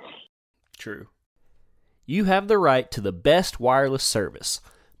 True. You have the right to the best wireless service.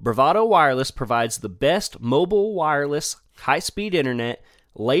 Bravado Wireless provides the best mobile wireless, high-speed internet,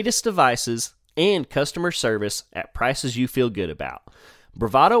 latest devices, and customer service at prices you feel good about.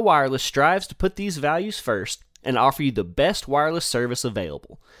 Bravado Wireless strives to put these values first and offer you the best wireless service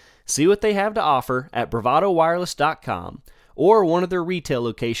available. See what they have to offer at bravadowireless.com or one of their retail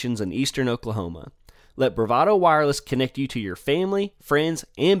locations in eastern Oklahoma. Let Bravado Wireless connect you to your family, friends,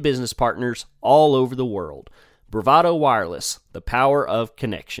 and business partners all over the world. Bravado Wireless, the power of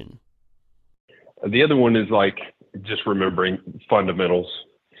connection. The other one is just remembering fundamentals.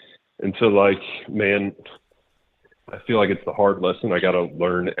 And so man, I feel like it's the hard lesson I got to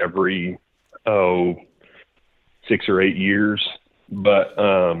learn every, 6 or 8 years. But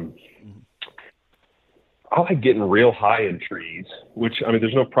I like getting real high in trees, which, I mean,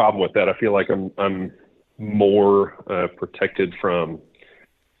 there's no problem with that. I feel like I'm more protected from,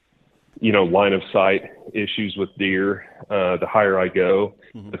 line of sight issues with deer the higher I go,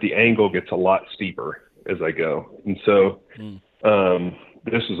 but the angle gets a lot steeper as I go. And so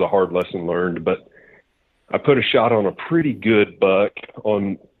this is a hard lesson learned, but I put a shot on a pretty good buck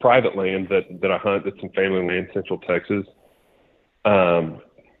on private land that I hunt. That's in family land, Central Texas.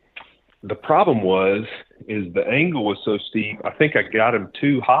 The problem is the angle was so steep. I think I got him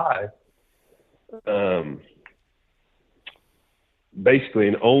too high. Basically,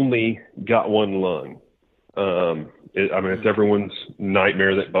 and only got one lung. It's everyone's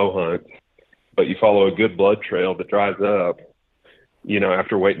nightmare that bow hunts, but you follow a good blood trail that dries up,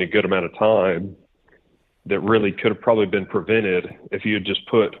 after waiting a good amount of time, that really could have probably been prevented if you had just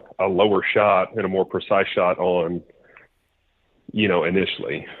put a lower shot and a more precise shot on,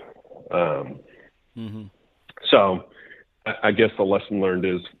 initially. So I guess the lesson learned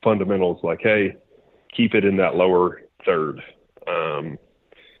is fundamentals, hey, keep it in that lower third. And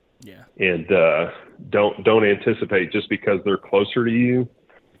don't anticipate just because they're closer to you,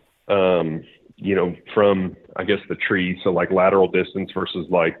 from, I guess, the tree. So lateral distance versus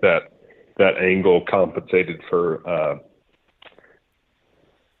that angle compensated for,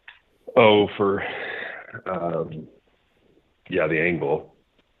 the angle.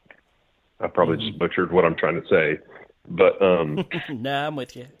 I probably just butchered what I'm trying to say, but, no, I'm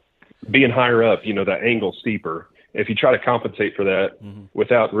with you. Being higher up, that angle steeper. If you try to compensate for that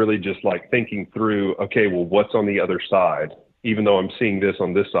without really just thinking through, okay, well, what's on the other side? Even though I'm seeing this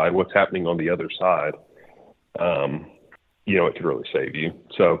on this side, what's happening on the other side? It could really save you.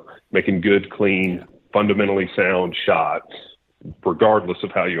 So making good, clean, fundamentally sound shots, regardless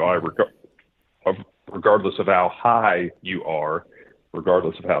of how you are, regardless of how high you are,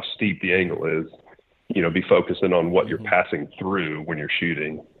 regardless of how steep the angle is, be focusing on what you're passing through when you're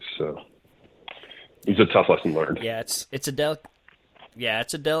shooting. So it's a tough lesson learned. Yeah, it's a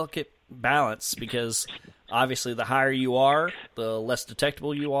delicate balance, because obviously the higher you are, the less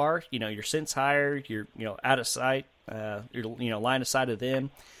detectable you are. Your scent's higher, you're out of sight, you're line of sight of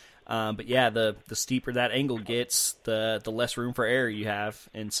them. But yeah, the steeper that angle gets, the less room for error you have.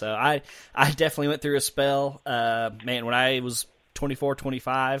 And so I definitely went through a spell. When I was 24,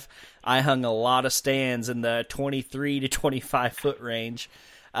 25, I hung a lot of stands in the 23 to 25 foot range.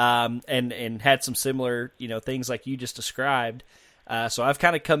 And had some similar, things like you just described. So I've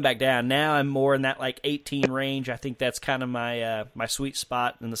kind of come back down. Now I'm more in that 18 range. I think that's kind of my my sweet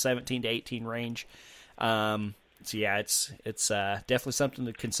spot, in the 17 to 18 range. So yeah, it's definitely something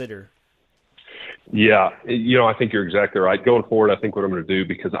to consider. Yeah, I think you're exactly right. Going forward, I think what I'm going to do,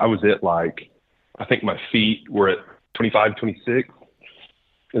 because I was at I think my feet were at 25, 26,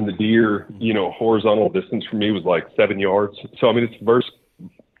 and the deer, horizontal distance for me was 7 yards. So I mean, it's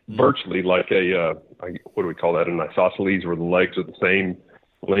virtually like a what do we call that, an isosceles, where the legs are the same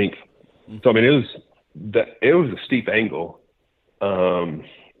length. So I mean, it was a steep angle, and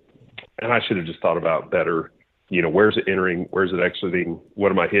I should have just thought about better. Where's it entering? Where's it exiting?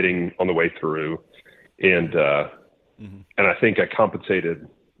 What am I hitting on the way through? And and I think I compensated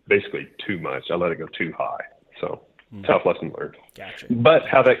basically too much. I let it go too high. So tough lesson learned. Gotcha. But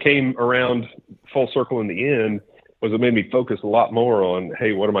how that came around full circle in the end was it made me focus a lot more on,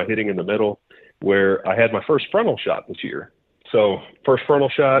 hey, what am I hitting in the middle? Where I had my first frontal shot this year. So first frontal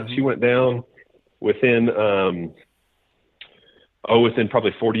shot, she went down within within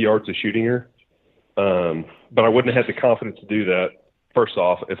probably 40 yards of shooting her. But I wouldn't have had the confidence to do that, first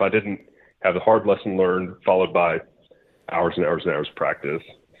off, if I didn't have the hard lesson learned, followed by hours and hours and hours of practice.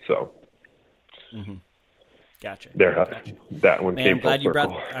 So, Gotcha. That one came full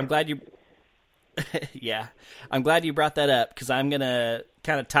circle. I'm glad you. Yeah, I'm glad you brought that up, because I'm gonna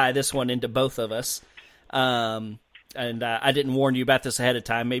kind of tie this one into both of us. And I didn't warn you about this ahead of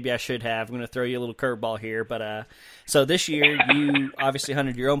time. Maybe I should have. I'm going to throw you a little curveball here. But so this year, you obviously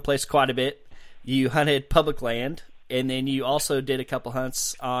hunted your own place quite a bit. You hunted public land, and then you also did a couple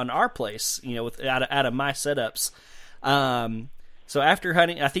hunts on our place, out of my setups. So after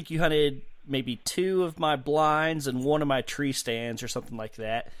hunting, I think you hunted maybe 2 of my blinds and 1 of my tree stands or something like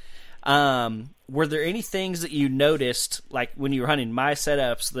that. Were there any things that you noticed, like when you were hunting my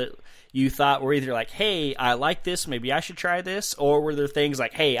setups, that you thought were either like, hey, I like this, maybe I should try this, or were there things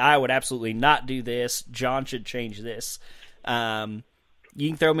like, hey, I would absolutely not do this, John should change this? You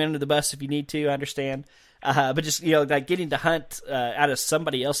can throw me under the bus if you need to, I understand. But just, like getting to hunt out of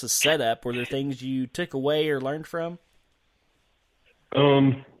somebody else's setup, were there things you took away or learned from?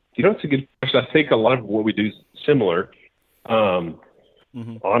 It's a good question. I think a lot of what we do is similar.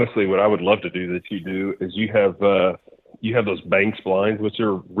 Honestly, what I would love to do that you do is you have those Banks blinds, which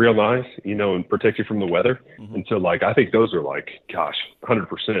are real nice, and protect you from the weather. And so, I think those are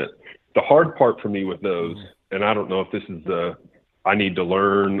 100%. The hard part for me with those, and I don't know if this is I need to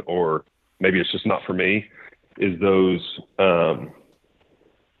learn, or maybe it's just not for me, is those,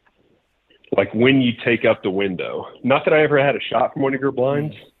 when you take up the window. Not that I ever had a shot from one of your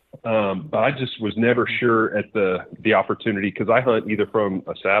blinds, but I just was never sure at the opportunity, because I hunt either from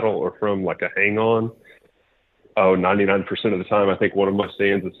a saddle or from a hang-on. 99% of the time, I think one of my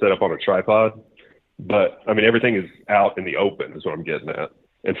stands is set up on a tripod. But, everything is out in the open is what I'm getting at.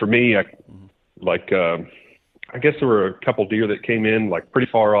 And for me, I guess there were a couple deer that came in pretty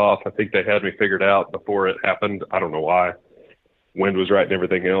far off. I think they had me figured out before it happened. I don't know why. Wind was right and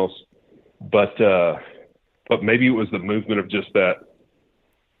everything else. But maybe it was the movement of just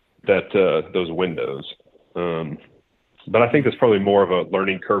those windows. But I think that's probably more of a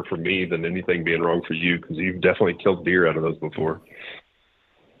learning curve for me than anything being wrong for you, because you've definitely killed deer out of those before.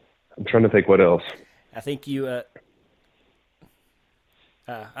 I'm trying to think what else. I think you. Go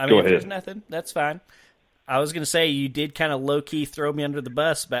if ahead. There's nothing, that's fine. I was going to say you did kind of low key throw me under the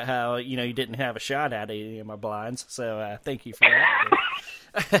bus about how you didn't have a shot at any of my blinds. So thank you for that.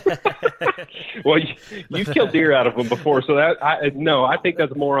 Well, you've killed deer out of them before, so I think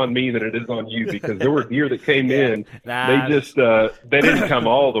that's more on me than it is on you, because there were deer that came in. They just they didn't come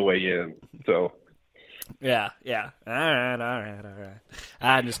all the way in. So yeah. All right.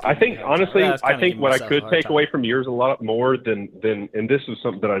 I think honestly, I think what I could take away from yours a lot more than, and this is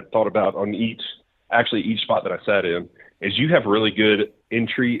something that I thought about on each spot that I sat in, is you have really good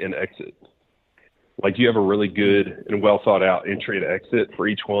entry and exit. You have a really good and well thought out entry and exit for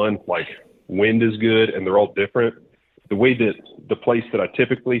each one. Wind is good, and they're all different. The way that the place that I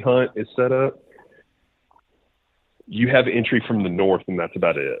typically hunt is set up, you have entry from the north, and that's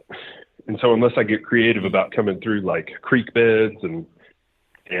about it. And so unless I get creative about coming through creek beds and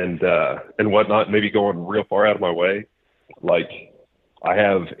whatnot, maybe going real far out of my way, I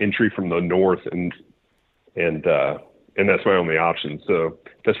have entry from the north, and that's my only option. So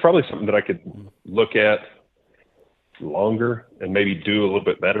that's probably something that I could look at longer and maybe do a little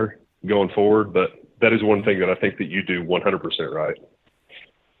bit better going forward. But that is one thing that I think that you do 100% right.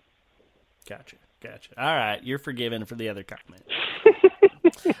 Gotcha. All right. You're forgiven for the other comment.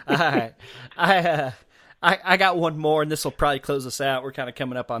 All right. I got one more, and this will probably close us out. We're kind of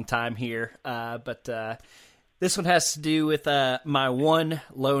coming up on time here. But this one has to do with my one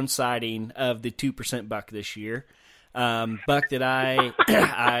lone sighting of the 2% buck this year. Buck that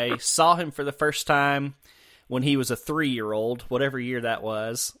I saw him for the first time when he was a 3-year-old, whatever year that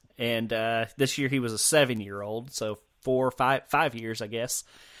was. And this year he was a 7-year-old, so 5 years, I guess.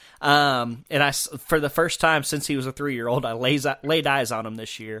 And for the first time since he was a 3-year-old, I laid eyes on him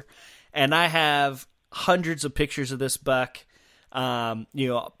this year. And I have hundreds of pictures of this buck,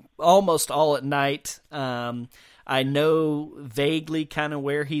 almost all at night. I know vaguely kind of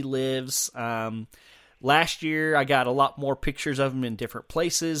where he lives. Last year, I got a lot more pictures of him in different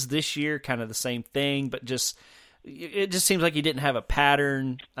places. This year, kind of the same thing, but it just seems like he didn't have a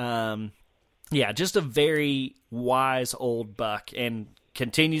pattern. Just a very wise old buck, and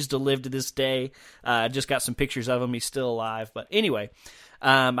continues to live to this day. Just got some pictures of him. He's still alive. But anyway,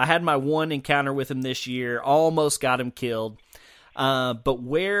 I had my one encounter with him this year. Almost got him killed. But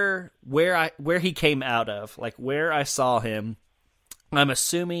where he came out of, where I saw him, I'm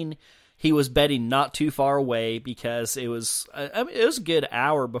assuming he was bedding not too far away because it was a good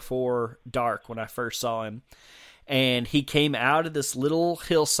hour before dark when I first saw him. And he came out of this little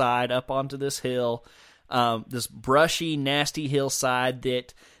hillside up onto this hill, this brushy, nasty hillside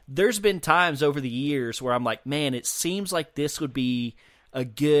that there's been times over the years where I'm like, man, it seems like this would be a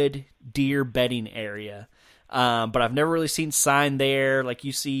good deer bedding area. But I've never really seen sign there. Like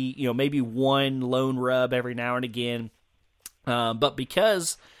you see, maybe one lone rub every now and again. But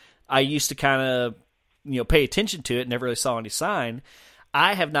because I used to kind of, pay attention to it, never really saw any sign,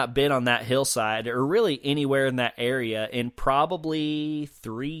 I have not been on that hillside or really anywhere in that area in probably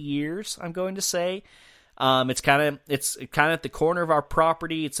 3 years, I'm going to say. It's kind of at the corner of our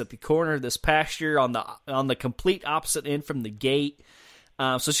property. It's at the corner of this pasture on the complete opposite end from the gate.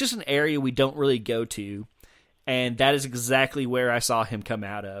 So it's just an area we don't really go to. And that is exactly where I saw him come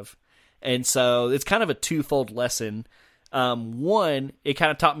out of. And so it's kind of a twofold lesson. One, it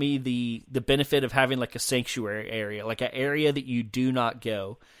kind of taught me the benefit of having like a sanctuary area, like an area that you do not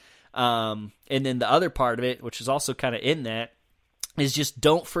go. And then the other part of it, which is also kind of in that, is just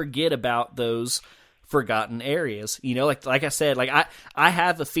don't forget about those forgotten areas. Like I said, like I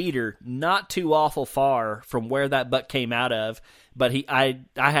have a feeder not too awful far from where that buck came out of, but I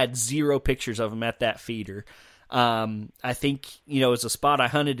had 0 pictures of him at that feeder. I think, it's a spot I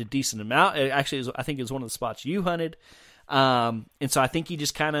hunted a decent amount. Actually, I think it was one of the spots you hunted. And so I think he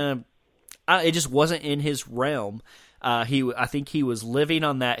just kind of, it just wasn't in his realm. I think he was living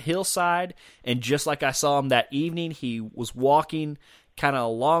on that hillside, and just like I saw him that evening, he was walking kind of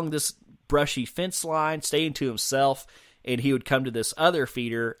along this brushy fence line, staying to himself, and he would come to this other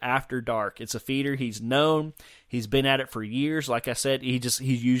feeder after dark. It's a feeder he's known. He's been at it for years. Like I said, he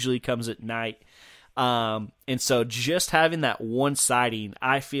usually comes at night. And so just having that one sighting,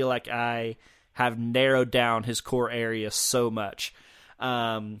 I feel like I have narrowed down his core area so much.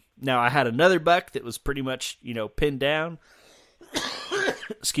 Now I had another buck that was pretty much, pinned down.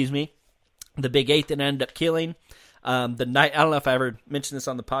 Excuse me. The big 8 that I ended up killing. The night, I don't know if I ever mentioned this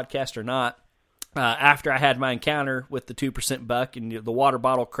on the podcast or not. After I had my encounter with the 2% buck and the water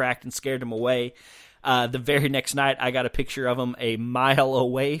bottle cracked and scared him away, the very next night I got a picture of him a mile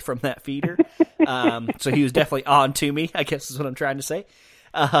away from that feeder. So he was definitely on to me, I guess is what I'm trying to say.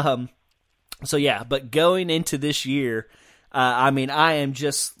 So yeah, but going into this year, I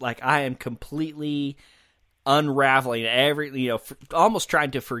am completely unraveling almost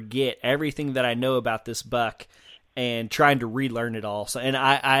trying to forget everything that I know about this buck and trying to relearn it all. So, and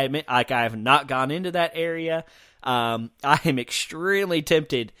I admit, I have not gone into that area. I am extremely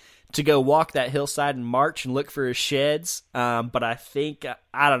tempted to go walk that hillside in March and look for his sheds. But I think,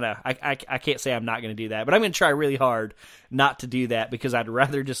 I don't know. I can't say I'm not going to do that, but I'm going to try really hard not to do that because I'd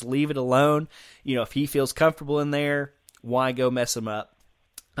rather just leave it alone. If he feels comfortable in there, why go mess him up?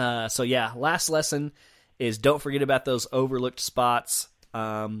 So yeah, last lesson is don't forget about those overlooked spots.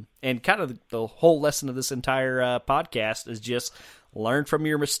 And kind of the whole lesson of this entire podcast is just learn from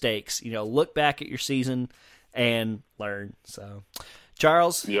your mistakes. Look back at your season and learn. So,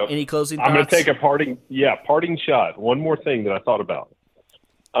 Charles, any closing thoughts? I'm going to take a parting shot. One more thing that I thought about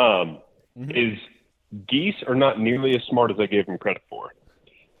is geese are not nearly as smart as I gave them credit for.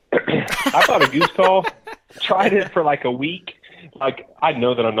 I thought a goose call, tried it for like a week. Like, I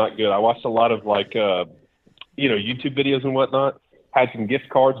know that I'm not good. I watched a lot of YouTube videos and whatnot. Had some gift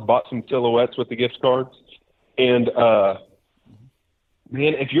cards, bought some silhouettes with the gift cards. And, man,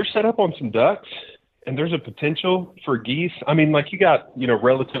 if you're set up on some ducks and there's a potential for geese, I mean, like you got,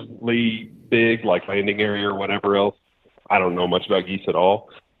 relatively big, like landing area or whatever else. I don't know much about geese at all.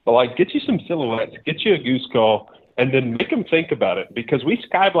 But, like, get you some silhouettes, get you a goose call, and then make them think about it. Because we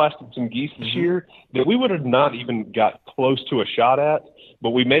sky blasted some geese this year that we would have not even got close to a shot at, but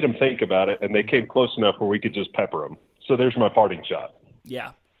we made them think about it, and they came close enough where we could just pepper them. So there's my parting shot.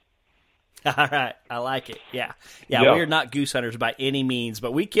 Yeah. All right. I like it. Yeah. We are not goose hunters by any means,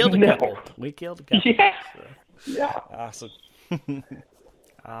 but we killed a couple. Yeah. So. Yeah.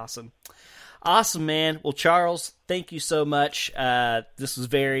 Awesome. Awesome, man. Well, Charles, thank you so much. This was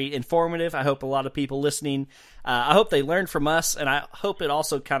very informative. I hope a lot of people listening, I hope they learned from us, and I hope it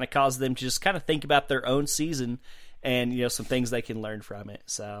also kind of caused them to just kind of think about their own season and, some things they can learn from it.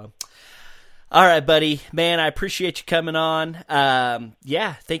 So, all right, buddy. Man, I appreciate you coming on.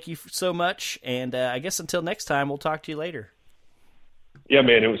 Thank you so much. And I guess until next time, we'll talk to you later. Yeah,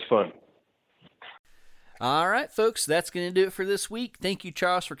 man, it was fun. All right, folks, that's going to do it for this week. Thank you,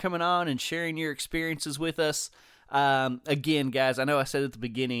 Charles, for coming on and sharing your experiences with us. Again, guys, I know I said at the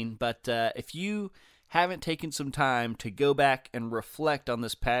beginning, but if you haven't taken some time to go back and reflect on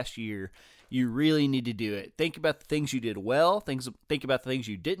this past year, You really need to do it. Think about the things you did well. Think about the things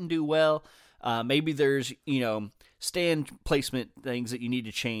you didn't do well. Maybe there's, stand placement things that you need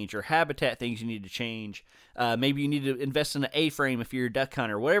to change or habitat things you need to change. Maybe you need to invest in an A-frame if you're a duck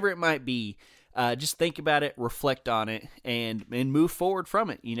hunter, whatever it might be. Just think about it, reflect on it, and move forward from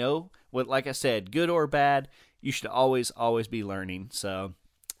it. Like I said, good or bad, you should always be learning. So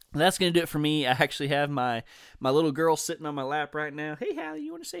that's going to do it for me. I actually have my little girl sitting on my lap right now. Hey, Hallie,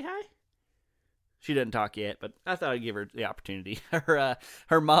 you want to say hi? She doesn't talk yet, but I thought I'd give her the opportunity. Her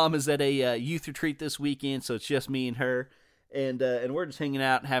mom is at a youth retreat this weekend, so it's just me and her, and we're just hanging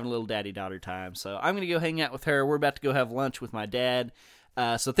out and having a little daddy-daughter time. So I'm going to go hang out with her. We're about to go have lunch with my dad.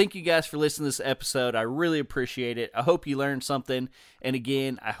 So thank you guys for listening to this episode. I really appreciate it. I hope you learned something, and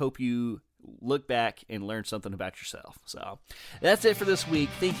again, I hope you look back and learn something about yourself. So that's it for this week.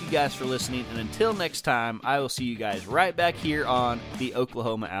 Thank you guys for listening, and until next time, I will see you guys right back here on the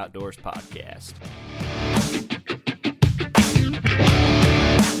Oklahoma Outdoors Podcast.